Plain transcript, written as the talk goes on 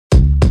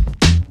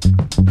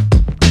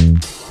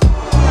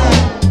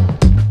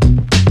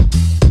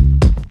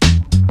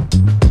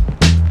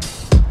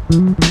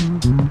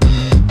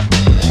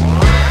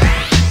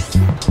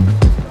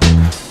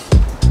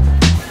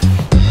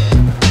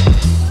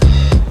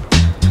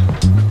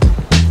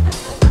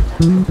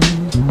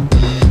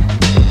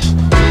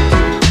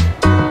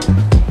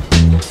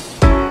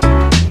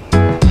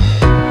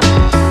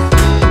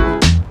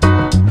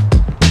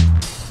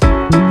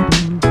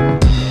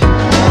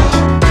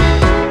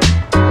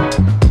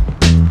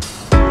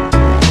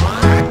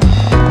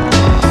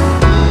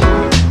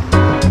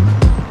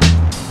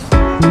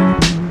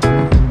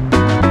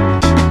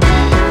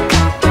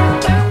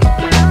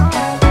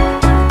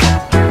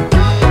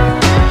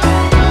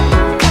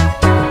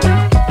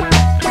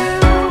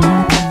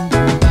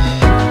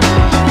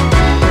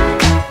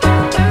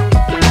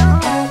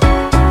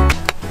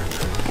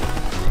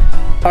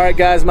Alright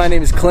guys, my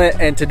name is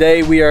Clint and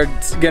today we are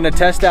going to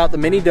test out the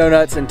mini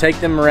donuts and take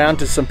them around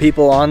to some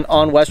people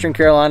on Western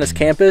Carolina's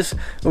campus.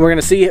 And we're going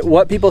to see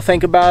what people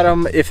think about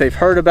them, if they've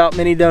heard about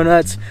mini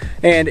donuts,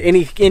 and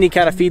any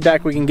kind of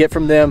feedback we can get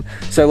from them.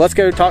 So let's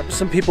go talk to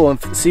some people and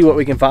see what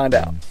we can find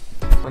out.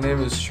 My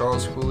name is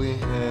Charles Cooley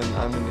and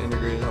I'm an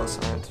integrated health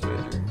science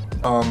major.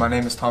 My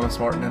name is Thomas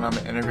Martin and I'm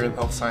an integrated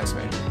health science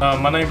major.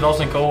 My name is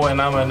Austin Cole and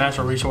I'm a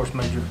natural resource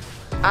major.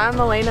 I'm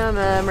Elena, I'm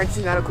an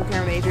emergency medical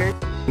care major.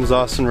 I'm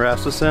Austin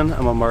Rasmussen.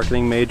 I'm a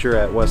marketing major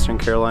at Western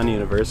Carolina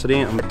University.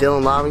 I'm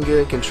Dylan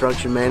Livingood,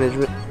 construction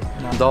management.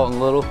 I'm Dalton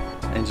Little,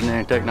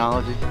 engineering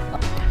technology.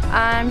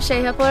 I'm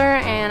Shay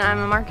Hippler and I'm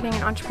a marketing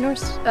and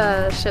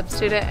entrepreneurship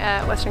student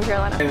at Western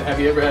Carolina. And have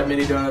you ever had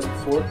mini donuts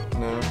before?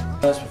 No.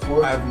 Donuts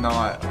before? I have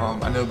not.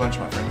 I know a bunch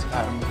of my friends have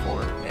had them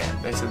before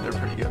and they said they're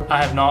pretty good.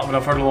 I have not, but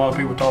I've heard a lot of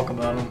people talk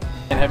about them.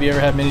 And have you ever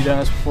had mini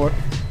donuts before?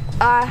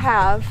 I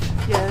have,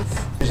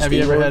 yes. Have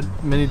you ever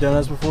had mini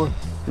donuts before?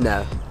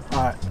 No.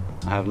 Alright.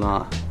 I have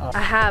not. I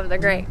have, they're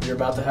great. You're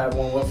about to have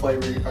one. What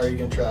flavor are you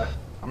going to try?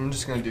 I'm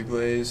just gonna do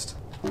glazed.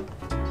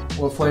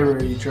 What flavor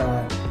are you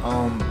trying?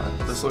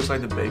 This looks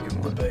like the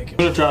bacon one. Bacon.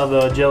 I'm gonna try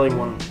the jelly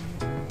one.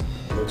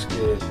 Looks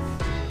good.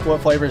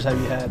 What flavors have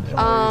you had? What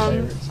are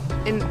your favorites?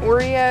 An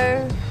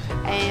Oreo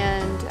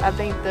and I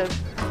think the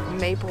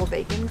maple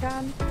bacon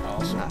kind.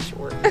 Awesome. I'm not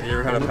sure. Have you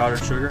ever had a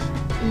powdered sugar?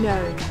 No.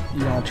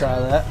 You want to try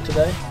that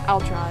today? I'll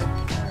try.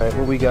 Alright,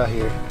 what we got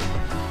here?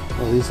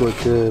 Oh, these look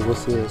good.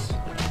 What's this?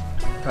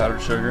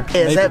 Powdered sugar.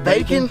 Yeah, is that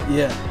bacon?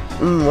 Yeah.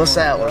 What's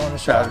that one?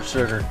 Powdered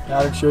sugar.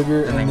 Powdered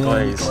sugar and then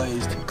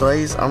glazed.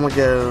 Glaze? I'm gonna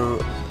go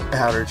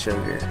powdered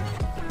sugar.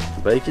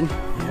 Bacon?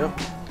 Yep.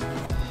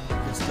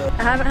 Good stuff.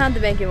 I haven't had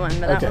the bacon one,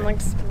 but Okay. that one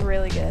looks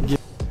really good.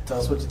 Tell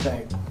us what you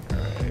think.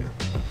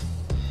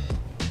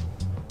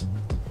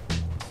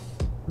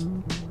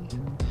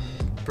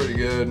 Pretty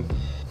good.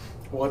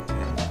 What?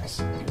 Nice.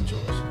 Good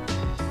choice.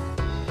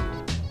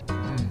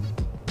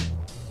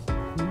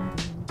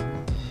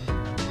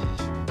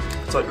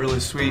 It's like really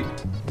sweet,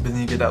 but then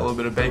you get that little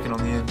bit of bacon on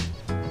the end.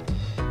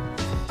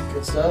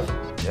 Good stuff?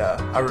 Yeah,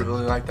 I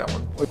really like that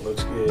one.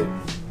 Looks good.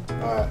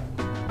 Alright.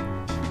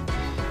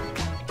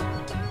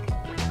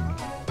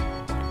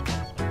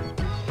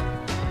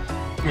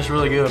 It's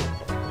really good.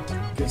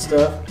 Good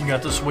stuff? You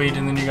got the sweet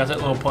and then you got that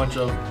little punch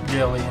of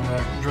jelly in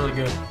there. It's really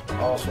good.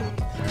 Awesome.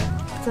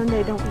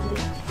 Sunday, don't eat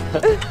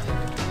it.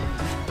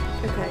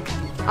 Okay.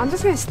 I'm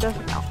just gonna stuff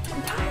it out.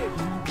 I'm tired.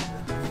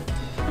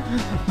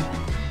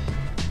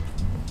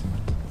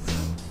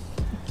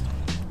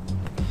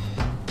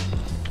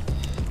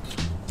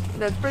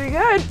 That's pretty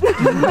good.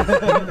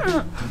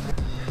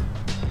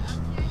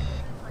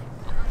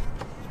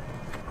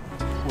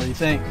 What do you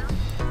think?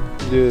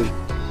 Dude,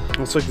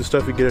 it's like the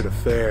stuff you get at a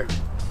fair.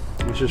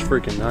 It's just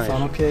freaking nice.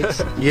 Funnel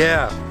cakes?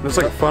 Yeah, it's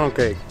like a funnel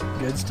cake.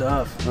 Good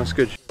stuff. That's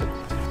good. Do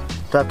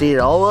I have to eat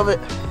all of it?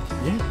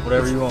 Yeah.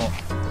 Whatever you want.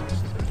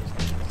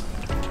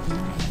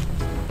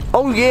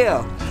 Oh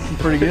yeah,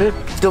 Pretty good?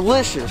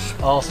 delicious.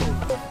 Awesome.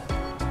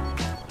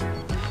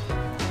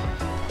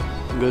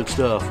 Good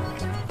stuff.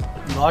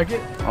 You like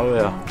it? Oh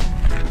yeah.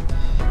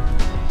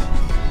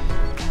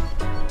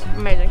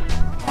 Amazing.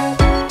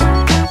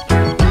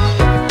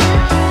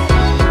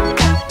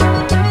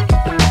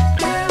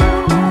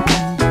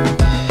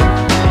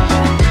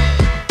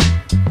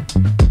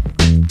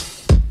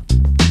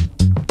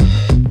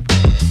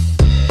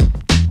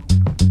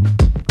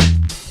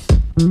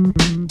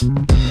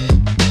 Mm-hmm.